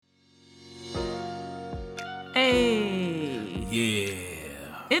Hey. Yeah.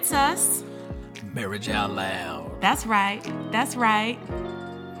 It's us. Marriage Out Loud. That's right. That's right.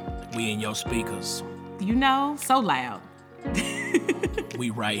 We in your speakers. You know, so loud. We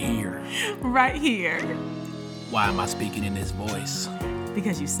right here. Right here. Why am I speaking in this voice?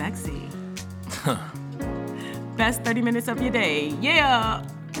 Because you sexy. Best 30 minutes of your day. Yeah.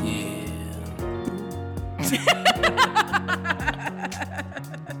 Yeah.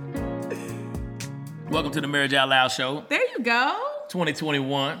 Welcome to the Marriage Out Loud show. There you go.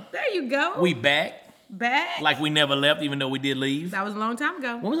 2021. There you go. We back. Back. Like we never left, even though we did leave. That was a long time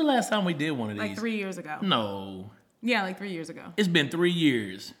ago. When was the last time we did one of these? Like 3 years ago. No. Yeah, like 3 years ago. It's been 3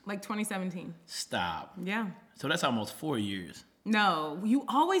 years. Like 2017. Stop. Yeah. So that's almost 4 years. No, you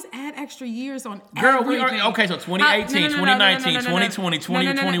always add extra years on Girl, everything. we are okay. So 2018, 2019, 2020,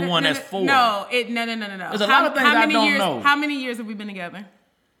 2021. That's 4. No. There's a lot of things I don't know. How many years have we been together?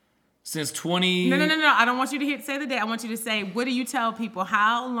 Since 20. No. I don't want you to say the date. I want you to say, what do you tell people?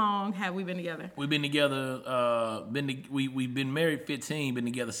 How long have we been together? We've been together. We've been married 15. Been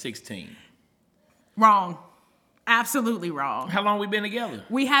together 16. Wrong. Absolutely wrong. How long we been together?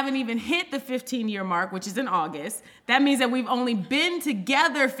 We haven't even hit the 15-year mark, which is in August. That means that we've only been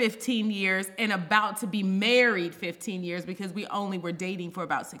together 15 years and about to be married 15 years because we only were dating for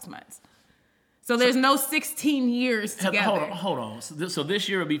about 6 months. So there's no 16 years together. Hold on. So this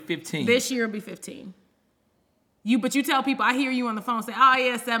year will be 15. This year will be 15. But you tell people, I hear you on the phone say, oh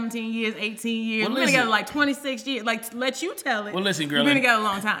yeah, 17 years, 18 years. We've been together like 26 years. Like, let you tell it. Well, listen, girl. We've been together a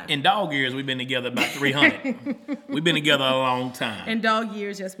long time. In dog years, we've been together about 300. We've been together a long time. In dog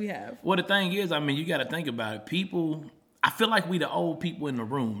years, yes, we have. Well, the thing is, I mean, you got to think about it. People, I feel like we the old people in the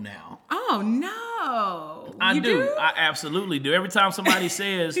room now. Oh, no. I You do. I absolutely do. Every time somebody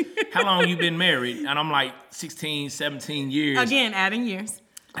says, how long you been married? And I'm like, 16, 17 years. Again, adding years.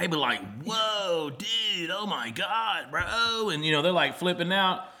 They be like, whoa, dude, oh my God, bro. And, they're like flipping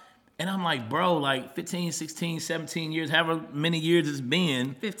out. And I'm like, bro, like 15, 16, 17 years, however many years it's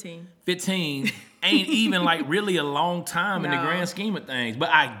been. 15 ain't even like really a long time in the grand scheme of things. But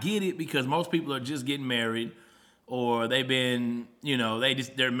I get it because most people are just getting married or they've been,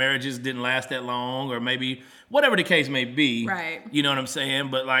 their marriages didn't last that long or maybe whatever the case may be. Right. You know what I'm saying?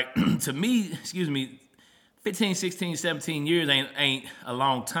 But like, to me, 15, 16, 17 years ain't a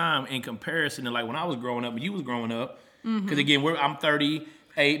long time in comparison to like when I was growing up, when you was growing up. Because again, I'm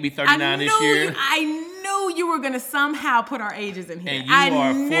 38, be 39 this year. I knew you were going to somehow put our ages in here. And you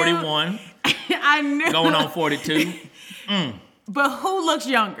are 41. I knew. Going on 42. But who looks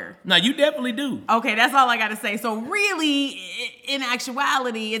younger? No, you definitely do. Okay, that's all I got to say. So really, in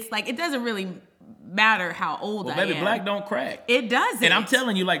actuality, it's like it doesn't really matter how old I am. Baby, black don't crack. It doesn't. And I'm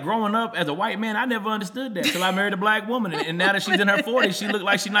telling you, like growing up as a white man, I never understood that till I married a black woman. And now that she's in her 40s, she look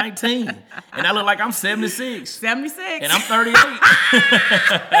like she's 19. And I look like I'm 76. 76. And I'm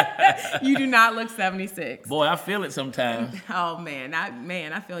 38. You do not look 76. Boy, I feel it sometimes. Oh, man.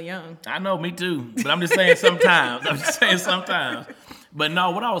 I feel young. I know, me too. But I'm just saying sometimes. But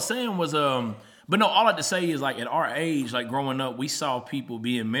no, what I was saying was, all I had to say is like at our age, like growing up, we saw people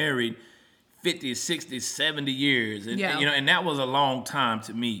being married 50, 60, 70 years. And, and that was a long time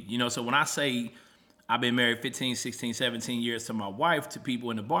to me. So when I say I've been married 15, 16, 17 years to my wife, to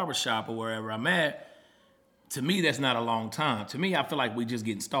people in the barbershop or wherever I'm at, to me, that's not a long time. To me, I feel like we just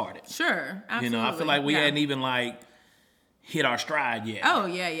getting started. Sure, absolutely. I feel like we hadn't even like hit our stride yet. Oh,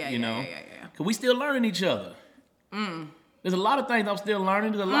 yeah. Because we still learning each other. There's a lot of things I'm still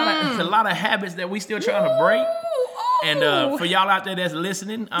learning. There's a lot of habits that we still trying to break. And for y'all out there that's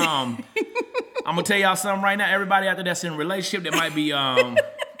listening, I'm gonna tell y'all something right now. Everybody out there that's in a relationship that might be,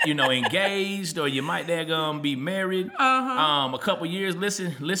 engaged, or you might be married. A couple years.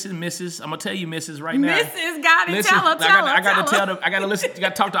 Listen, Mrs. I'm gonna tell you, Mrs. right now. Mrs. got it. Tell her. I gotta listen. You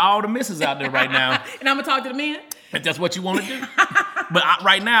gotta talk to all the Mrs. out there right now. And I'm gonna talk to the men. If that's what you want to do. But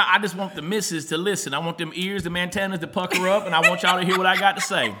right now, I just want the Mrs. to listen. I want them ears, the antennas to pucker up, and I want y'all to hear what I got to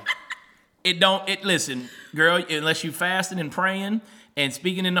say. Listen, girl, unless you fasting and praying and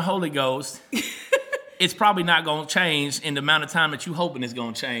speaking in the Holy Ghost, it's probably not going to change in the amount of time that you hoping it's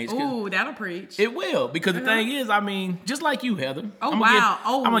going to change. Ooh, that'll preach. It will, because the thing is, just like you, Heather. Oh, wow.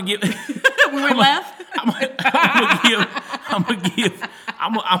 I'm going to give... We went left? I'm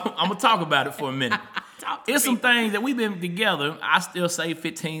going to talk about it for a minute. It's some things that we've been together. I still say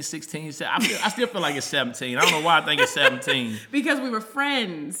 15, 16, 17. I still feel like it's 17. I don't know why I think it's 17. Because we were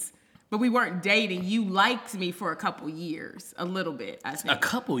friends. But we weren't dating. You liked me for a couple years, a little bit, I think. A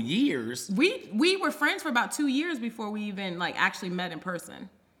couple years? We were friends for about 2 years before we even actually met in person.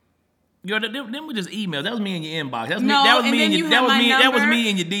 Girl, them were just emails. That was me in your inbox. That was No, me. That was and me. then In you your, had my that was number. me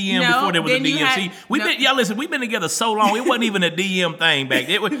in your DM No, before there was a then you DM. had- See, y'all listen. We've been together so long. It wasn't even a DM thing back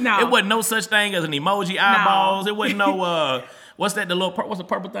then. No. It wasn't no such thing as an emoji eyeballs. It wasn't no what's that? What's the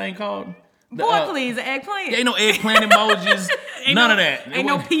purple thing called? Boy, please, eggplant. Ain't no eggplant emojis. None of that. Ain't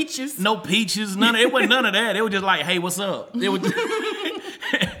no peaches. No peaches. It wasn't none of that. It was just like, hey, what's up? It was.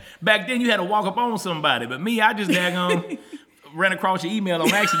 Back then, you had to walk up on somebody, but me, I just daggone ran across your email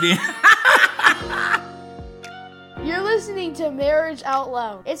on accident. You're listening to Marriage Out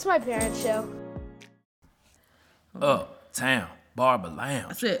Loud. It's my parents' show. Uptown Barber Lounge.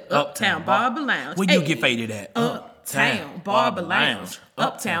 That's it. Uptown Barber Lounge. Where you get faded at? Uptown Barber Lounge.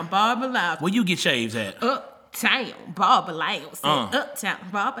 Uptown Barber Lounge. Where you get shaves at? Uptown Barber Lounge. Uptown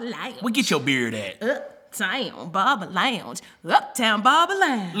Barber Lounge. Where get your beard at? Uptown Barber Lounge. Uptown Barber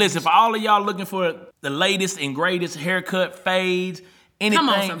Lounge. Listen, for all of y'all looking for the latest and greatest haircut, fades, anything,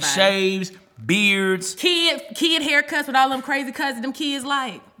 somebody. shaves, beards. Kid haircuts with all them crazy cuts that them kids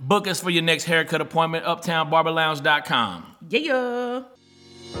like. Book us for your next haircut appointment, uptownbarberlounge.com. Yeah.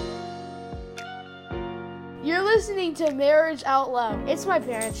 You're listening to Marriage Out Loud. It's my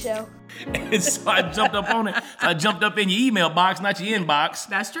parents' show. And so I jumped up on it. I jumped up in your email box, not your inbox.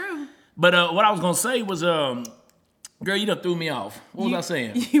 That's true. But what I was going to say was, girl, you done threw me off. What was I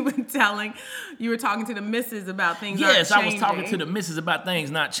saying? You were talking to the missus about things Yes, not I was changing. talking to the missus about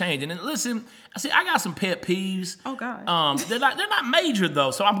things not changing. And listen, I got some pet peeves. Oh, God. They're not major though.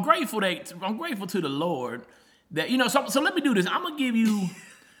 So I'm grateful to the Lord that, so let me do this. I'm gonna give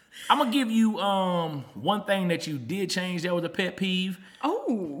you one thing that you did change that was a pet peeve.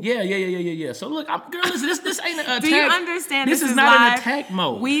 Oh. Yeah. So look, girl, listen, this ain't an attack. Do you understand This is not live? an attack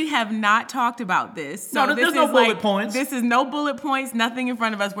mode. We have not talked about this. So No, this there's no is bullet points. This is no bullet points, nothing in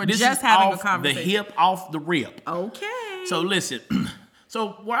front of us. We're This just is having a off conversation. the hip, off the rip. Okay. So listen, so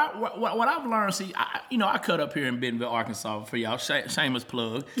what I've learned, I cut up here in Bentonville, Arkansas for y'all. Shameless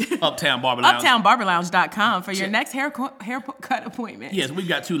plug, Uptown Barber Lounge. UptownBarberLounge.com for your next haircut appointment. Yes, we've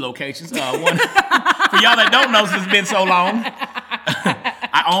got two locations. One for y'all that don't know, since it's been so long.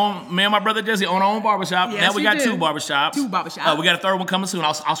 Me and my brother Jesse own our own barbershop. Yes, Now we got you do. two barbershops. Two barbershops. We got a third one coming soon.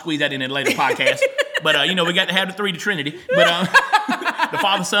 I'll squeeze that in a later podcast. But we got to have the three, the Trinity. But the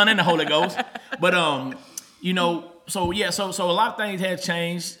Father, Son, and the Holy Ghost. But so a lot of things have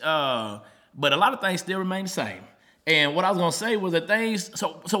changed, but a lot of things still remain the same. And what I was gonna say was that things.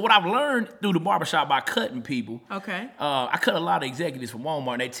 So what I've learned through the barbershop by cutting people. Okay. I cut a lot of executives from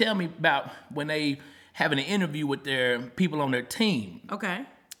Walmart. And they tell me about when they having an interview with their people on their team. Okay.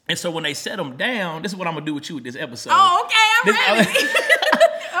 And so when they set them down, this is what I'm gonna do with you with this episode. Oh, okay. I'm ready.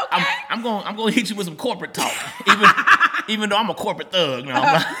 Okay. I'm gonna hit you with some corporate talk, even though I'm a corporate thug. No, I'm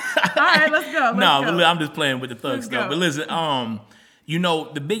not. All right, let's go. But I'm just playing with the thug Let's stuff. go. But listen,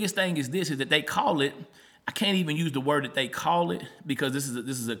 the biggest thing is that they call it. I can't even use the word that they call it because this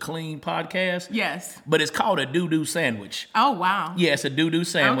is a clean podcast. Yes. But it's called a doo-doo sandwich. Oh, wow. Yeah, it's a doo-doo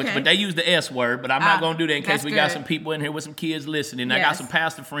sandwich, Okay. but they use the S word, but I'm not going to do that in case that's we got good. some people in here with some kids listening. I got Yes. some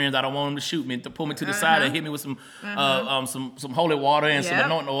pastor friends. I don't want them to shoot me and to pull me to the side and hit me with some holy water and some Yep.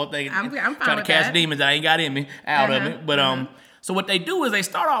 anointing oil. I'm fine trying to with cast that. demons that I ain't got in me out of it. But so what they do is they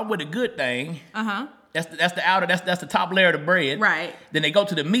start off with a good thing. That's the outer. That's the top layer of the bread. Right. Then they go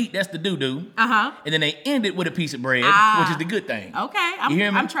to the meat. That's the doo-doo. Uh-huh. And then they end it with a piece of bread, which is the good thing. Okay. You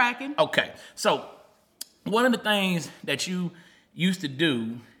hear me? I'm tracking. Okay. So one of the things that you used to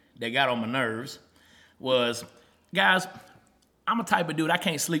do that got on my nerves was, guys, I'm a type of dude, I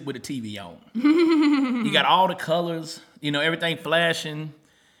can't sleep with the TV on. You got all the colors, everything flashing.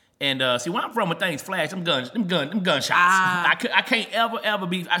 And see, where I'm from, when things flash, them gunshots. I can't ever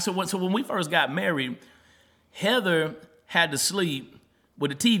be. So when we first got married, Heather had to sleep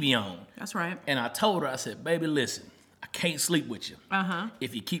with the TV on. That's right. And I told her, I said, baby, listen, I can't sleep with you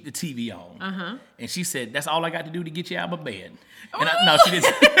if you keep the TV on. And she said, that's all I got to do to get you out of my bed. And no, she didn't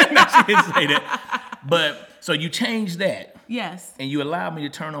say that. But so you changed that. Yes. And you allowed me to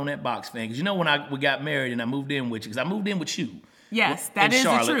turn on that box fan. Because when we got married and I moved in with you, because I moved in with you. Yes, in that is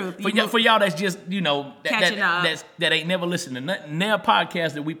Charlotte. the truth. For y'all that's just, Catching up. that ain't never listened to nothing, their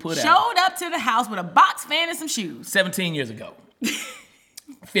podcast that we put out Showed up to the house with a box fan and some shoes. 17 years ago.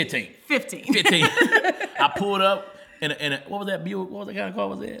 15. 15. I pulled up in a what was that Buick? What was that kind of car?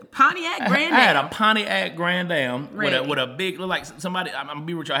 Was that? Pontiac Grand I had Am. a Pontiac Grand Am Ready. with a big, look like somebody. I'm gonna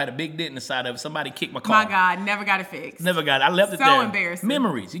be with you. I had a big dent in the side of it. Somebody kicked my car. My God, never got it fixed. Never got it. I left it So there. embarrassing.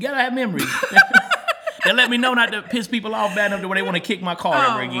 Memories. You gotta have memories. They let me know not to piss people off bad enough to where they want to kick my car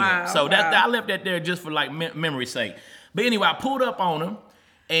ever again. Wow, So wow. I left that there just for like memory's sake. But anyway, I pulled up on her,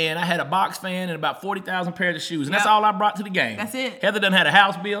 and I had a box fan and about 40,000 pairs of shoes, and that's all I brought to the game. That's it. Heather done had a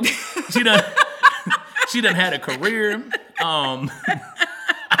house bill. She done had a career.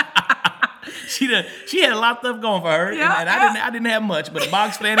 She had a lot of stuff going for her, and I didn't have much, but a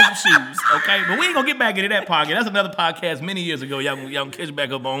box fan and some shoes. Okay, but we ain't gonna get back into that podcast. That's another podcast many years ago. Y'all can catch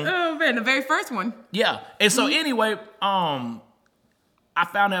back up on. Oh man, the very first one. Yeah, and so anyway, I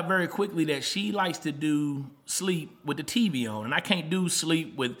found out very quickly that she likes to do sleep with the TV on, and I can't do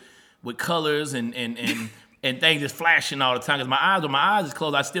sleep with colors and things just flashing all the time. Because when my eyes is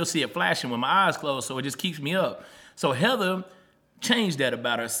closed, I still see it flashing when my eyes closed, so it just keeps me up. So Heather changed that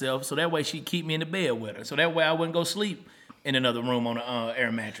about herself, so that way she'd keep me in the bed with her. So that way I wouldn't go sleep in another room on an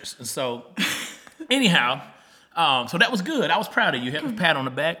air mattress. And so, anyhow, so that was good. I was proud of you. Have a pat on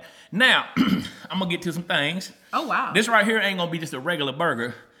the back. Now, I'm going to get to some things. Oh, wow. This right here ain't going to be just a regular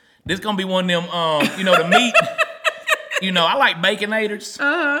burger. This going to be one of them, the meat. I like Baconators.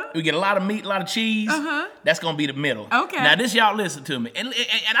 Uh-huh. We get a lot of meat, a lot of cheese. Uh-huh. That's going to be the middle. Okay. Now, this, y'all listen to me. And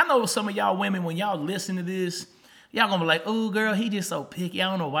I know some of y'all women, when y'all listen to this, y'all gonna be like, oh, girl, he just so picky. I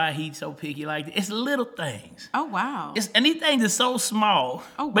don't know why he's so picky like that. It's little things. Oh, wow. And these things are so small,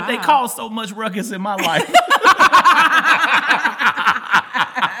 wow. But they cause so much ruckus in my life.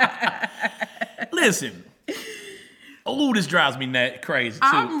 Listen. Oh, this drives me crazy, too.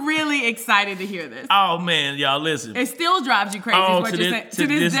 I'm really excited to hear this. Oh, man, y'all, listen. It still drives you crazy, is what you're saying. To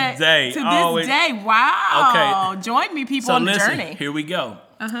this day. To this day. Wow. Okay. Join me, people, on the journey. Here we go.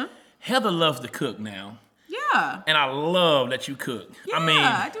 Uh-huh. Heather loves to cook now. Yeah. And I love that you cook. Yeah,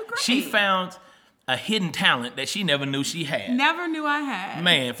 I do great. She found a hidden talent that she never knew she had. Never knew I had.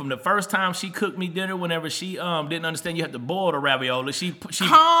 Man, from the first time she cooked me dinner, whenever she didn't understand you have to boil the ravioli, she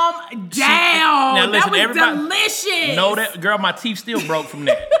calm down. Now listen, that was delicious. No, that girl, my teeth still broke from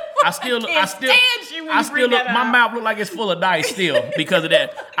that. I still look. My mouth look like it's full of dice still because of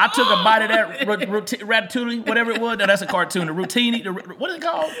that. I took a bite of that ratatouille, whatever it was. No, that's a cartoon. The rotini. What is it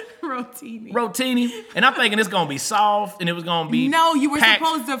called? Rotini. And I'm thinking it's gonna be soft and it was gonna be. No, you were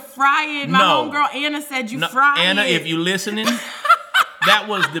supposed to fry it. My homegirl Anna said you fried it. Anna, if you listening. That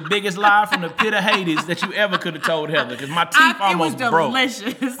was the biggest lie from the pit of Hades that you ever could have told Heather, because my teeth almost broke. It was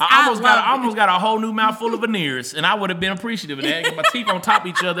delicious. I almost got a whole new mouthful of veneers, and I would have been appreciative of that, because my teeth on top of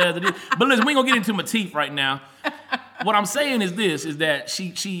each other as it is. But listen, we ain't gonna get into my teeth right now. What I'm saying is this, is that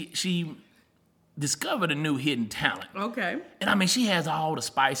she discovered a new hidden talent. Okay. And I mean, she has all the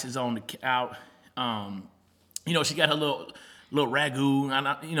spices on out. She got her little ragu,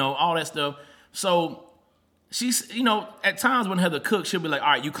 and all that stuff. So she's, at times when Heather cooks, she'll be like, all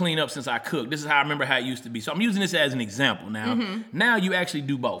right, you clean up since I cook. This is how I remember how it used to be. So I'm using this as an example now. Mm-hmm. Now you actually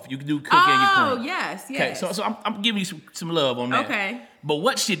do both. You can do cooking and you clean. Oh, yes. Okay, so I'm giving you some love on that. Okay. But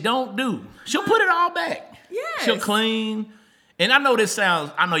what she don't do, she'll put it all back. Yes. She'll clean. And I know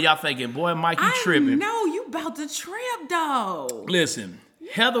y'all thinking, boy, Mike, you tripping. No, you about to trip, though. Listen,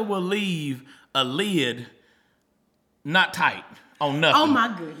 Heather will leave a lid not tight on nothing. Oh,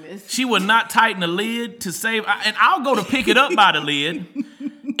 my goodness. She will not tighten the lid to save, and I'll go to pick it up by the lid,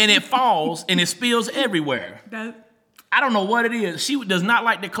 and it falls, and it spills everywhere. I don't know what it is. She does not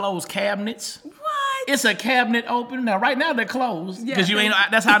like to close cabinets. What? It's a cabinet open. Now, right now, they're closed. Because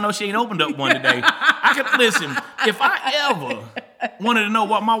that's how I know she ain't opened up one today. I could, listen, if I ever wanted to know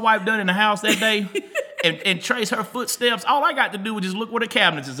what my wife done in the house that day and trace her footsteps, all I got to do was just look where the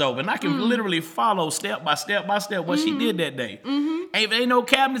cabinets is open. I can literally follow step by step by step what she did that day. Mm-hmm. If ain't no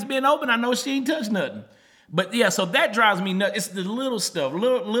cabinets been open, I know she ain't touched nothing. But yeah, so that drives me nuts. It's the little stuff,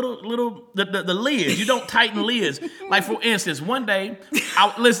 little the lids. You don't tighten lids. Like for instance, one day,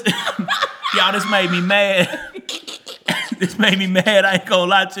 listen, y'all, this made me mad. This made me mad. I ain't gonna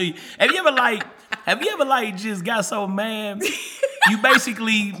lie to you. Have you ever just got so mad you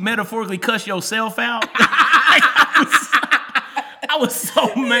basically metaphorically cuss yourself out? I was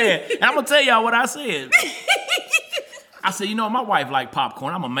so mad. And I'm gonna tell y'all what I said. I said, my wife like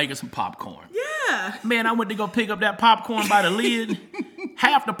popcorn. I'm gonna make her some popcorn. Yeah. Man, I went to go pick up that popcorn by the lid.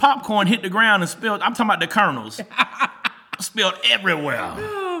 Half the popcorn hit the ground and spilled. I'm talking about the kernels. Spilled everywhere.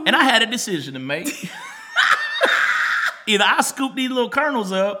 Oh, and I had a decision to make. Either I scoop these little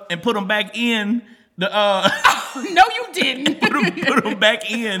kernels up and put them back in the no, you didn't. put them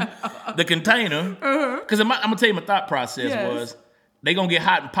back in the container. Because I'm gonna tell you my thought process was. They gonna get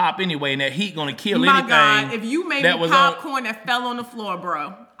hot and pop anyway, and that heat gonna kill anything. My God, if you made me popcorn that fell on the floor,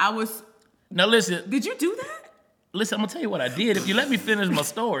 bro, I was. Now listen. Did you do that? Listen, I'm gonna tell you what I did. If you let me finish my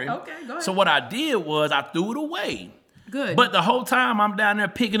story. Okay, go ahead. So what I did was I threw it away. Good. But the whole time I'm down there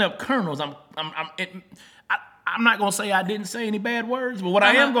picking up kernels, I I'm not gonna say I didn't say any bad words, but what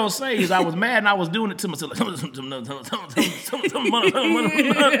I am gonna say is I was mad and I was doing it to myself. I'm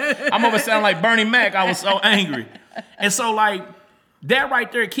gonna sound like Bernie Mac. I was so angry, and so like that right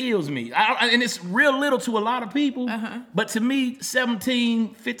there kills me. And it's real little to a lot of people, but to me,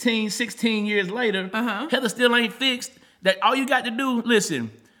 17, 15, 16 years later, Heather still ain't fixed. That all you got to do,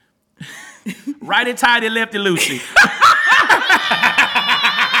 listen, righty tighty, lefty loosey.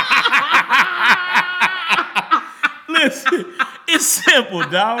 Listen, it's simple,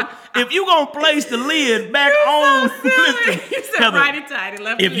 dog. If you gonna place the lid back on, listen, Heather, righty-tighty,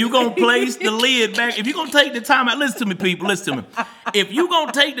 lefty if you gonna place the lid back, if you gonna take the time out, listen to me, people, listen to me. If you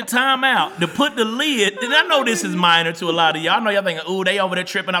gonna take the time out to put the lid, and I know this is minor to a lot of y'all. I know y'all thinking, ooh, they over there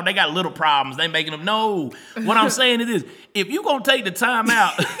tripping out. They got little problems. They making them. No, what I'm saying is this: if you gonna take the time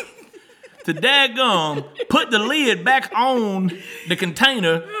out to daggum put the lid back on the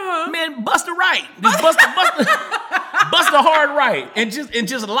container, man, bust it right. Just bust the hard right, and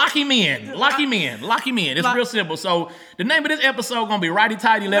just lock him in. Lock him in. It's real simple. So the name of this episode gonna be Righty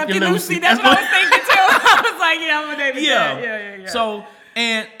Tighty, Lefty Loosey. That's what I was thinking too. I was like, yeah, I'm gonna name it that. Yeah. So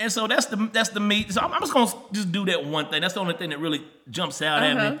and so that's the meat. So I'm just gonna just do that one thing. That's the only thing that really jumps out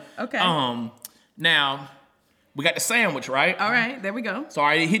at me. Okay. Now we got the sandwich, right? All right, there we go. So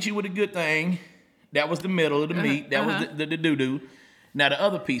I hit you with a good thing. That was the middle of the meat. That was the doo-doo. Now the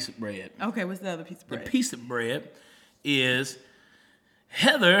other piece of bread. Okay, what's the other piece of bread? The piece of bread is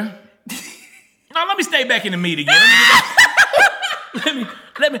Heather. No, let me stay back in the meat again.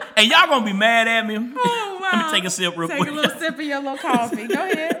 Let me. And y'all gonna be mad at me. Oh, wow. Let me take a sip real quick. Take a little sip of your little coffee. Go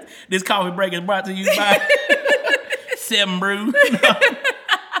ahead. This coffee break is brought to you by 7 Brew.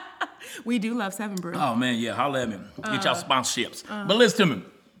 We do love 7 Brew. Oh man, yeah, holla at me. Get y'all sponsorships. But listen to me.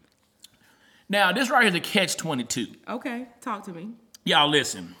 Now, this right here is a catch-22. Okay, talk to me. Y'all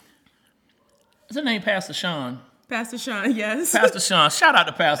listen. Is her name Pastor Sean? Pastor Sean, yes. Pastor Sean. Shout out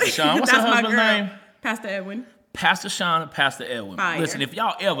to Pastor Sean. What's her That's my husband's girl. name? Pastor Edwin. Pastor Sean and Pastor Edwin. Fire. Listen, if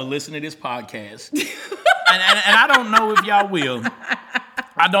y'all ever listen to this podcast, and I don't know if y'all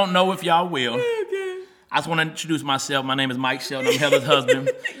will. Okay. I just want to introduce myself. My name is Mike Sheldon. I'm Heather's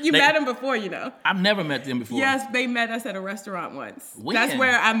husband. You met him before, you know. I've never met them before. Yes, they met us at a restaurant once. When? That's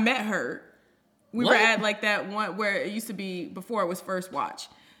where I met her. We What? were at like that one where it used to be before it was First Watch.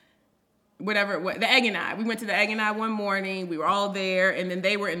 Whatever it was, the Egg and I. We went to the Egg and I one morning. We were all there, and then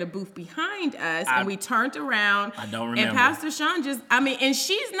they were in the booth behind us, and we turned around. I don't remember. And Pastor Sean and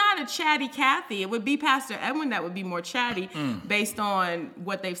she's not a chatty Kathy. It would be Pastor Edwin that would be more chatty based on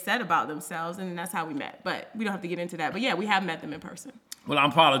what they've said about themselves, and that's how we met. But we don't have to get into that. But yeah, we have met them in person. Well, I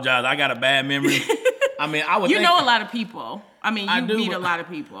apologize. I got a bad memory. I mean, I would You think, know a lot of people. I mean, you meet a lot of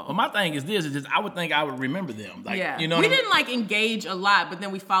people. Well, my thing is this: is just I would think I would remember them. Like, Yeah. you know, we what I mean? didn't like engage a lot, but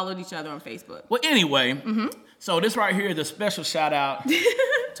then we followed each other on Facebook. Well, anyway, so this right here is a special shout out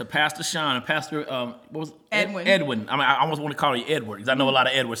to Pastor Sean and Pastor what was it? Edwin. Edwin. I mean, I almost want to call you Edward because I know a lot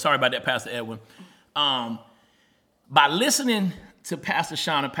of Edwards. Sorry about that, Pastor Edwin. By listening to Pastor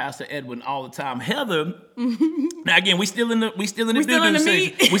Sean and Pastor Edwin all the time, Heather. Now again, we still in the doo-doo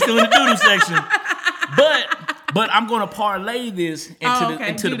section. We still in the doo-doo section. But I'm gonna parlay this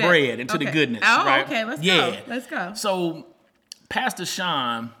into the bread, into the goodness. Oh, right? okay. Let's go. Let's go. So, Pastor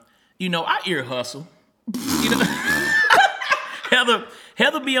Sean, you know, I ear hustle. You know,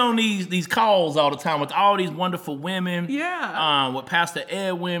 Heather be on these calls all the time with all these wonderful women. Yeah. With Pastor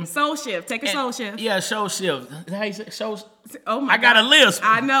Edwin. Soul shift. Take a soul shift. Yeah, soul shift. Is that how you say soul? Oh my I got a lisp.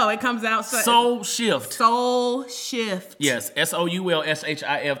 I know it comes out. Soul shift. Soul shift. Yes,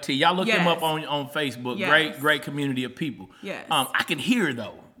 SOULSHIFT. Y'all look them Yes. up on Facebook. Yes. Great community of people. Yes. I can hear her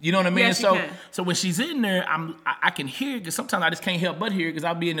though. You know what I mean? Yes, you can. So when she's in there, I can hear because sometimes I just can't help but hear because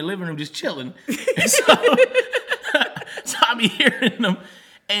I'll be in the living room just chilling. And so I'll be hearing them.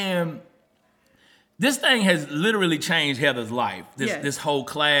 And this thing has literally changed Heather's life. This whole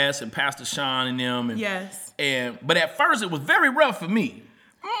class and Pastor Sean and them. And, Yes. But at first it was very rough for me.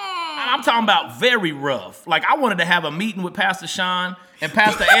 I'm talking about very rough. Like I wanted to have a meeting with Pastor Sean and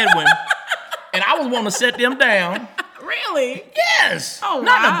Pastor Edwin, and I was wanting to set them down. Really? Yes. Oh,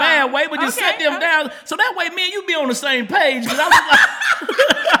 not in wow. a bad way, but just set them down. So that way, man, you be on the same page. Because I was like,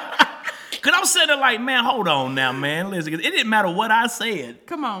 because I'm sitting there like, man, hold on now, man. Listen, it didn't matter what I said.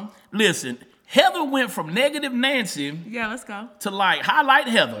 Come on. Listen, Heather went from negative Nancy Yeah, let's go. to like highlight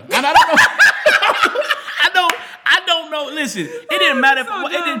Heather. And I don't know. I don't know. Listen, it didn't matter.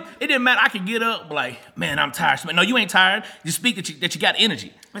 It didn't matter. I could get up like, man, I'm tired. No, you ain't tired. You speak that you got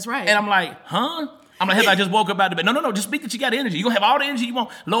energy. That's right. And I'm like, huh? I'm like, Heather, I just woke up out of bed. No, just speak that you got energy. You're going to have all the energy you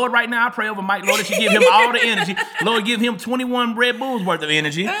want. Lord, right now I pray over Mike, Lord, that you give him all the energy. Lord, give him 21 Red Bulls worth of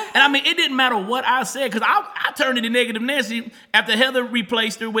energy. And I mean, it didn't matter what I said, because I turned into Negative Nancy after Heather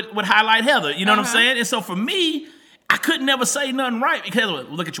replaced her with Highlight Heather. You know what I'm saying? And so for me, I could never say nothing right, because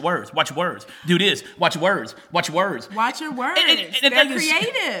look at your words, watch your words, do this, watch your words, watch your words. Watch your words. And they're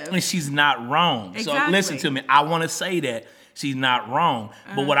creative. And she's not wrong. Exactly. So listen to me. I want to say that she's not wrong.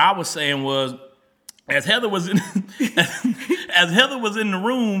 But what I was saying was, as Heather was in the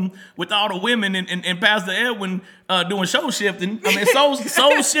room with all the women and Pastor Edwin doing soul shifting, soul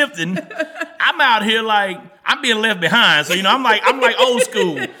shifting, I'm out here like I'm being left behind. So I'm like old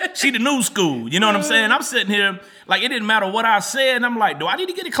school. She the new school. You know what I'm saying? I'm sitting here like it didn't matter what I said. And I'm like, do I need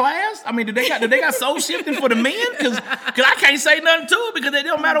to get a class? I mean, did they got soul shifting for the men? Because I can't say nothing to it because it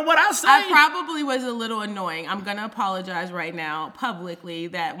don't matter what I say. I probably was a little annoying. I'm gonna apologize right now publicly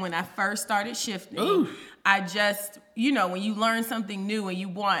that when I first started shifting, I just, when you learn something new and you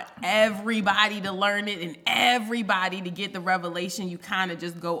want everybody to learn it and everybody to get the revelation, you kind of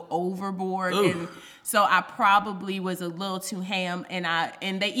just go overboard. And so I probably was a little too ham,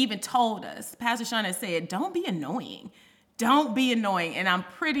 and they even told us, Pastor Sean had said, don't be annoying. Don't be annoying. And I'm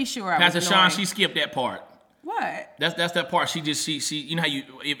pretty sure Pastor Sean, she skipped that part. What? That's that part. She you know how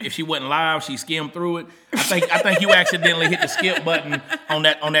if she wasn't live, she skimmed through it. I think you accidentally hit the skip button on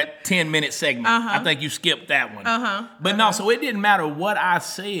that 10-minute segment. I think you skipped that one. But no, so it didn't matter what I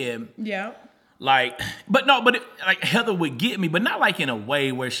said. Yeah. Like Heather would get me, but not like in a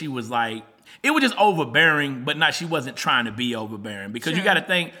way where she was like, it was just overbearing, but not, she wasn't trying to be overbearing, because you got to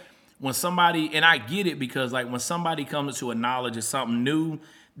think when somebody, and I get it, because like when somebody comes to a knowledge of something new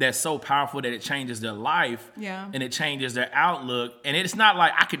that's so powerful that it changes their life, and it changes their outlook, and it's not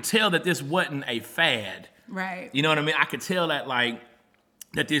like, I could tell that this wasn't a fad, right? You know what I mean? I could tell that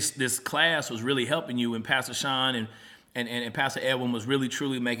that this class was really helping you, and Pastor Sean and Pastor Edwin was really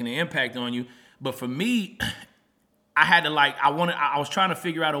truly making an impact on you. But for me, I had to I was trying to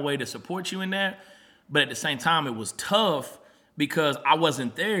figure out a way to support you in that, but at the same time it was tough because I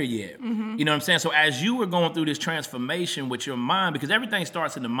wasn't there yet. You know what I'm saying? So as you were going through this transformation with your mind, because everything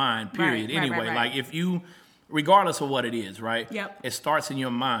starts in the mind, period. Right. Like if you, regardless of what it is, right? Yep. It starts in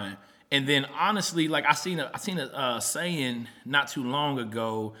your mind. And then honestly, like I seen a saying not too long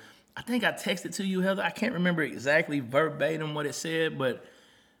ago. I think I texted to you, Heather. I can't remember exactly verbatim what it said, but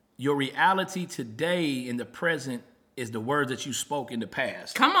your reality today in the present is the words that you spoke in the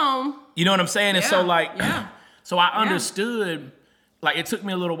past. Come on. You know what I'm saying? And so so I understood, like it took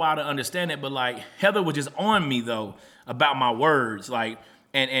me a little while to understand it, but like Heather was just on me though about my words. Like,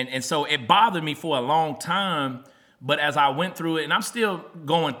 and so it bothered me for a long time, but as I went through it, and I'm still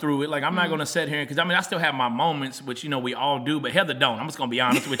going through it, like I'm not gonna sit here, because I still have my moments, which we all do, but Heather don't. I'm just gonna be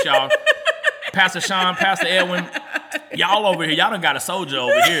honest with y'all. Pastor Sean, Pastor Edwin, y'all over here, y'all done got a soldier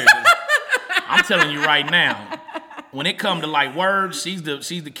over here. I'm telling you right now, when it come to like words, she's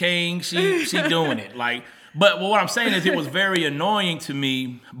the king. She doing it. Like, but what I'm saying is it was very annoying to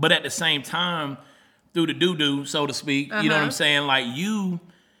me, but at the same time, through the doo-doo, so to speak, you know what I'm saying? Like you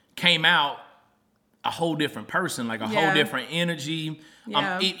came out a whole different person, like a whole different energy.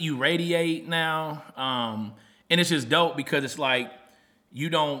 You radiate now. And it's just dope because it's like you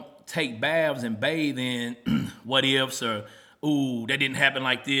don't take baths and bathe in what ifs or, ooh, that didn't happen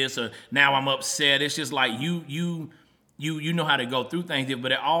like this, or now I'm upset. It's just like you know how to go through things,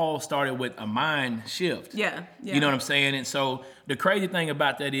 but it all started with a mind shift. Yeah. You know what I'm saying? And so the crazy thing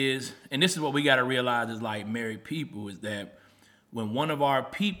about that is, and this is what we got to realize as like married people, is that when one of our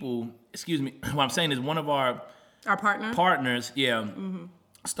people, what I'm saying is one of our partners,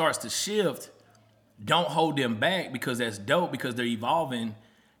 starts to shift, don't hold them back, because that's dope, because they're evolving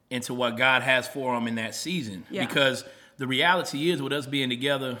into what God has for them in that season. Yeah. Because the reality is, with us being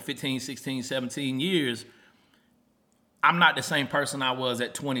together 15, 16, 17 years, I'm not the same person I was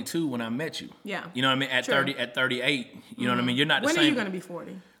at 22 when I met you. Yeah. You know what I mean? At 30, at 38, you know what I mean? You're not the same. When are you going to be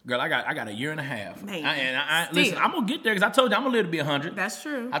 40? Girl, I got a year and a half. Man, listen, I'm going to get there, because I told you I'm going to live to be 100. That's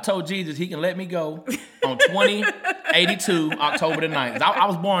true. I told Jesus he can let me go on 2082, October the 9th. I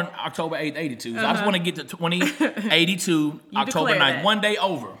was born October 8th, 82. So I just want to get to 2082, October 9th. That. One day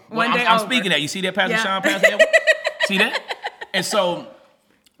over. I'm speaking that. You see that, Pastor Sean, Pastor Edwin? See that? And so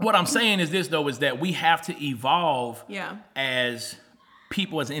what I'm saying is this, though, is that we have to evolve as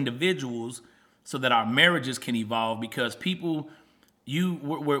people, as individuals, so that our marriages can evolve, because people...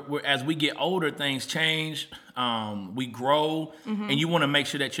 we're as we get older, things change. We grow, and you want to make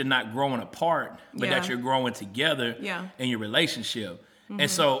sure that you're not growing apart, but that you're growing together in your relationship. And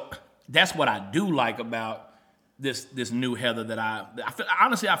so that's what I do like about this new Heather that I feel,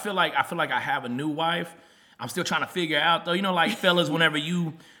 honestly I feel like I have a new wife. I'm still trying to figure out though. You know, like fellas, whenever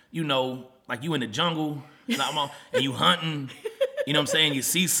you know, like you in the jungle, and you hunting, you know what I'm saying? You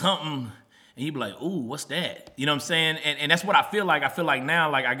see something. And you be like, ooh, what's that? You know what I'm saying? And that's what I feel like. I feel like now,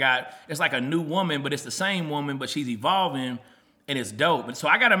 like it's like a new woman, but it's the same woman, but she's evolving, and it's dope. And so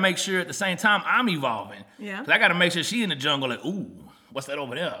I got to make sure at the same time I'm evolving. Yeah. Because I got to make sure she in the jungle, like, ooh, what's that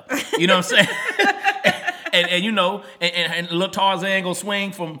over there? You know what I'm saying? and you know, and little Tarzan go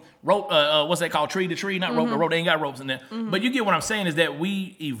swing from rope, what's that called? Tree to tree, not rope to rope. They ain't got ropes in there. Mm-hmm. But you get what I'm saying is that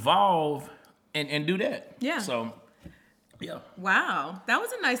we evolve and do that. Yeah. So. Yeah. Wow, that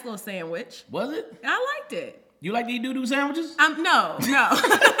was a nice little sandwich. Was it? I liked it. You like to eat doo-doo sandwiches? No.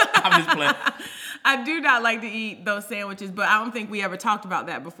 I'm just playing. I do not like to eat those sandwiches, but I don't think we ever talked about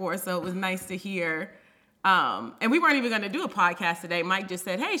that before, so it was nice to hear. And we weren't even going to do a podcast today. Mike just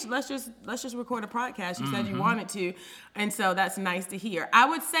said, "Hey, let's just record a podcast." You said you wanted to, and so that's nice to hear. I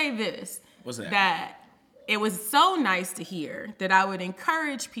would say this. What's that? That it was so nice to hear that I would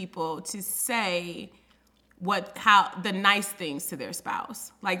encourage people to say how the nice things to their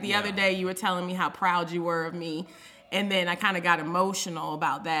spouse. Like the other day you were telling me how proud you were of me, and then I kind of got emotional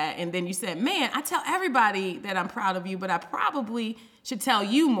about that, and then you said, man, I tell everybody that I'm proud of you, but I probably should tell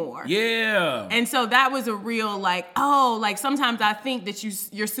you more. Yeah. And so that was a real like sometimes I think that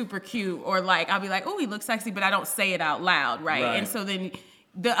you're super cute, or like I'll be like, oh, he looks sexy, but I don't say it out loud, right? And so then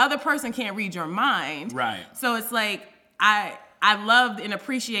the other person can't read your mind. Right. So it's like I loved and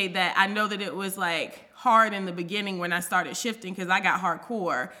appreciate that. I know that it was like hard in the beginning when I started shifting because I got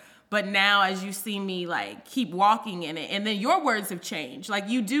hardcore. But now as you see me like keep walking in it, and then your words have changed. Like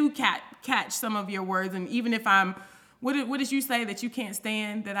you do catch some of your words, and even if I'm, what did you say that you can't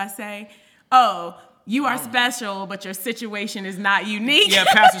stand that I say? Oh, you are special, but your situation is not unique. Yeah,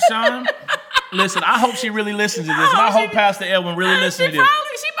 Pastor Sean. Listen, I hope she really listens to this. And I hope Pastor Edwin really listens to this.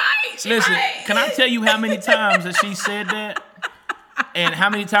 She Listen, might. can I tell you how many times that she said that? And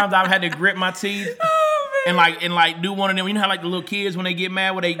how many times I've had to grit my teeth and like do one of them. You know how like the little kids when they get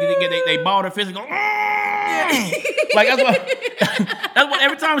mad, where they ball their fist and go, like that's what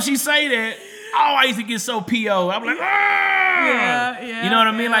every time she say that, I used to get so PO. I'm like, yeah. You know what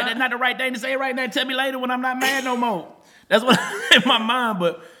I mean? Like that's not the right thing to say right now. Tell me later when I'm not mad no more. That's what in my mind.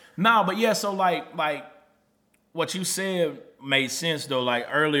 But yeah. So like what you said made sense though. Like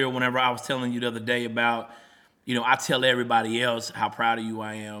earlier, whenever I was telling you the other day about, you know, I tell everybody else how proud of you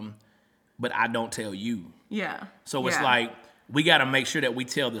I am, but I don't tell you. Yeah. So it's like we got to make sure that we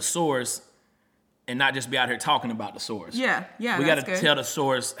tell the source and not just be out here talking about the source. Yeah. We got to tell the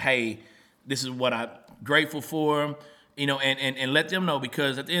source, hey, this is what I'm grateful for, you know, and let them know,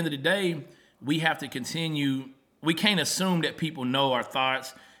 because at the end of the day, we have to continue. We can't assume that people know our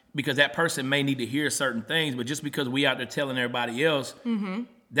thoughts, because that person may need to hear certain things, but just because we out there telling everybody else,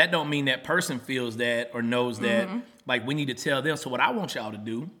 that don't mean that person feels that or knows that. Like, we need to tell them. So what I want y'all to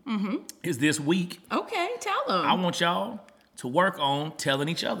do is this week. Okay, tell them. I want y'all to work on telling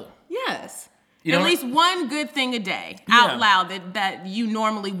each other. Yes. You At know, least one good thing a day out loud that you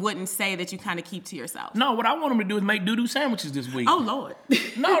normally wouldn't say, that you kind of keep to yourself. No, what I want them to do is make doo-doo sandwiches this week. Oh, Lord.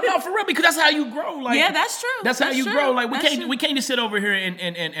 No, for real, because that's how you grow. Like, yeah, that's true. That's how you grow. Like, we can't just sit over here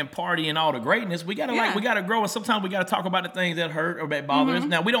and party and all the greatness. We gotta we gotta grow, and sometimes we gotta talk about the things that hurt or that bother us.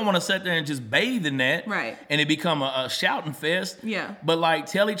 Now, we don't want to sit there and just bathe in that, right? And it become a shouting fest. Yeah. But like,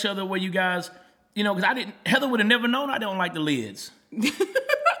 tell each other where you guys, you know, because Heather would have never known I don't like the lids.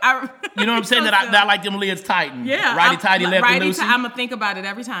 You know what I'm saying? That I like them lids tightened. Yeah. Righty-tighty, lefty-loosey. I'm going to think about it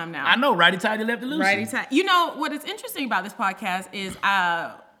every time now. I know, righty-tighty, lefty-loosey. Righty-tighty. You know, what is interesting about this podcast is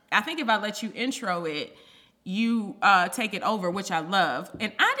I think if I let you intro it, you take it over, which I love.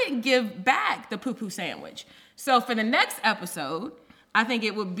 And I didn't give back the poo-poo sandwich. So for the next episode, I think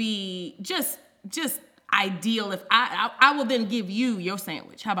it would be just ideal if I will then give you your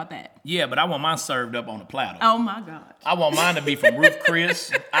sandwich. How about that? Yeah, but I want mine served up on a platter. Oh my God. I want mine to be from Ruth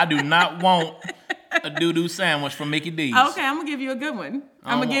Chris. I do not want a doo-doo sandwich from Mickey D's. Okay, I'm gonna give you a good one.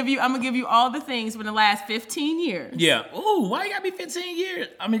 I'm gonna give you all the things for the last 15 years. Yeah. Ooh, why you gotta be 15 years?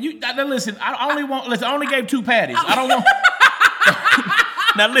 I mean, listen. I only gave 2 patties. I don't want.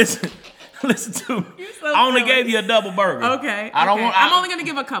 Now listen to me. So I only silly. gave you a double burger. Okay. I'm only gonna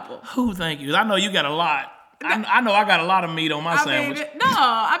give a couple. Who? Thank you. I know you got a lot. I know I got a lot of meat on my sandwich.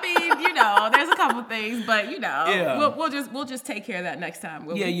 You know, there's a couple things, but you know, yeah. we'll just take care of that next time.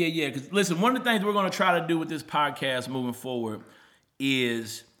 Yeah. Because listen, one of the things we're gonna try to do with this podcast moving forward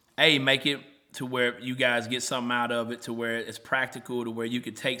is make it to where you guys get something out of it, to where it's practical, to where you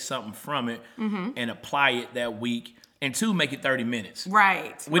could take something from it and apply it that week. And 2, make it 30 minutes.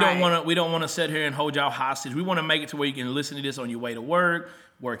 Right. We don't want to sit here and hold y'all hostage. We want to make it to where you can listen to this on your way to work,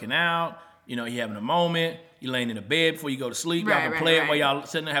 working out. You know, you're having a moment. You're laying in the bed before you go to sleep. Y'all can play it while y'all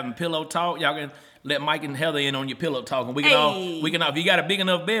sitting there having pillow talk. Y'all can let Mike and Heather in on your pillow talk. And we can all, if you got a big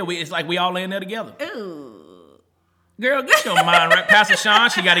enough bed, it's like we all laying there together. Ooh. Girl, get your mind right. Pastor Sean,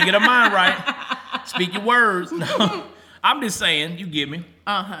 she got to get her mind right. Speak your words. No, I'm just saying, you get me.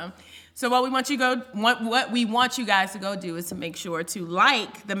 So what we want you guys to go do is to make sure to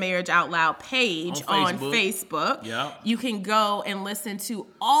like the Marriage Out Loud page on Facebook. Yeah. You can go and listen to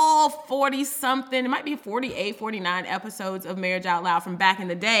all 40-something, it might be 48, 49 episodes of Marriage Out Loud from back in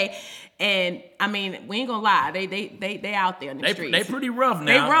the day. And I mean, we ain't gonna lie, they out there in the streets. They pretty rough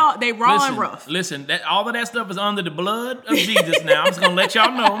now. They raw and rough. Listen, all of that stuff is under the blood of Jesus now. I'm just gonna let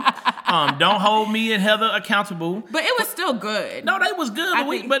y'all know. Don't hold me and Heather accountable. But it was still good. No, they was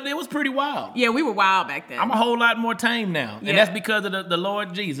good, but it was pretty wild. Yeah, we were wild back then. I'm a whole lot more tame now. Yeah. And that's because of the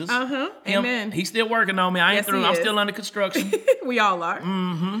Lord Jesus. Amen. He's still working on me. I ain't through. I'm still under construction. We all are.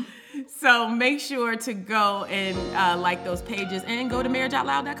 So make sure to go and like those pages and go to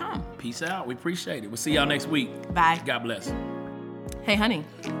marriageoutloud.com. Peace out. We appreciate it. We'll see y'all next week. Bye. God bless. Hey, honey.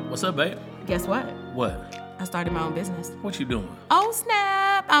 What's up, babe? Guess what? What? I started my own business. What you doing? Oh,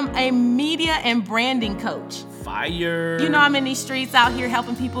 snap. I'm a media and branding coach. Fire. You know, I'm in these streets out here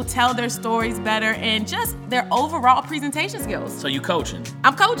helping people tell their stories better and just their overall presentation skills. So you coaching?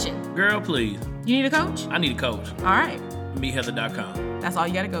 I'm coaching. Girl, please. You need a coach? I need a coach. All right. MeHeather.com. That's all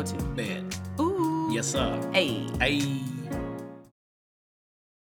you got to go to. Bad. Ooh. Yes, sir. Hey. Hey.